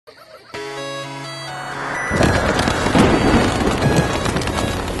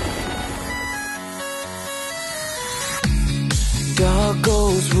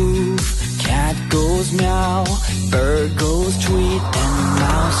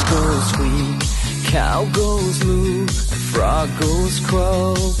Cow goes moo, frog goes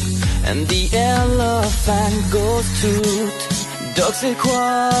croak, and the elephant goes toot. Ducks say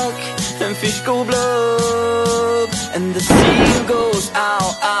quack, and fish go blub, and the seal goes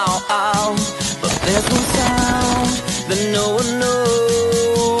ow, ow, ow. But there's one sound that no one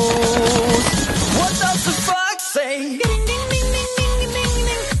knows. What does the fox say?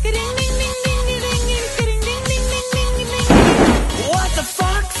 What the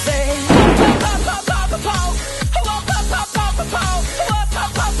fox say?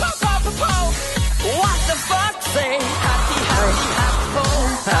 What the fuck say? Happy, happy, happy, ho.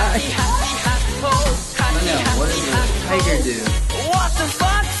 Happy, happy, happy, ho. Happy, happy, happy, ho. Tiger do? What the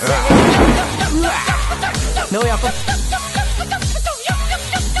fuck say? Noey, apa?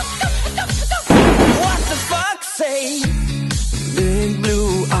 What the fuck say? Big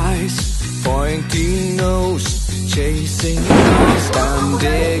blue eyes, pointy nose, chasing us and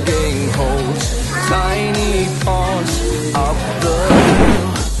digging holes. Tiny paws up the hill.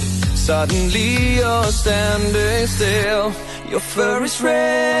 Suddenly you're standing still. Your fur is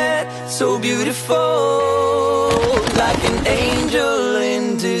red, so beautiful, like an angel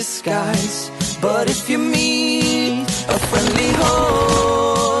in disguise. But if you meet a friendly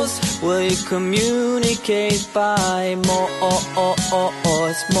host, will you communicate by more?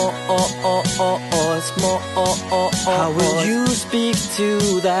 How will you speak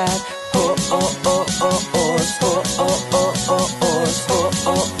to that?